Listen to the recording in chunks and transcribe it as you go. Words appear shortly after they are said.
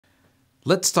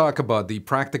Let's talk about the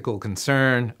practical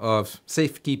concern of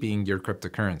safekeeping your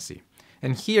cryptocurrency.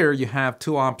 And here you have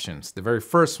two options. The very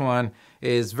first one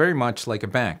is very much like a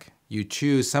bank. You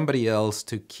choose somebody else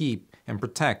to keep and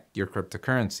protect your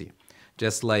cryptocurrency.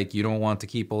 Just like you don't want to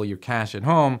keep all your cash at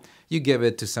home, you give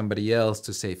it to somebody else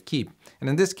to safekeep. And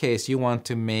in this case, you want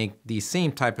to make the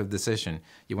same type of decision.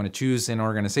 You want to choose an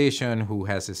organization who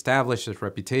has established its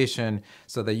reputation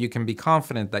so that you can be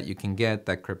confident that you can get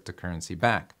that cryptocurrency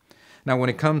back. Now, when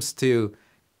it comes to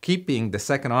keeping the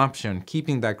second option,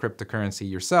 keeping that cryptocurrency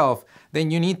yourself,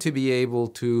 then you need to be able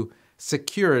to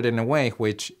secure it in a way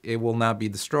which it will not be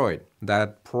destroyed.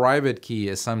 That private key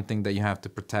is something that you have to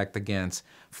protect against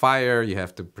fire, you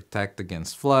have to protect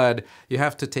against flood, you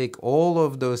have to take all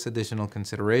of those additional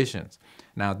considerations.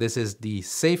 Now, this is the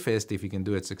safest if you can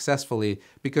do it successfully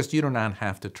because you do not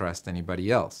have to trust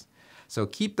anybody else. So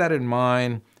keep that in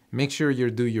mind. Make sure you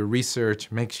do your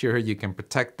research, make sure you can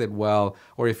protect it well,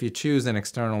 or if you choose an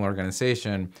external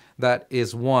organization, that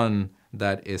is one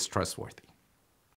that is trustworthy.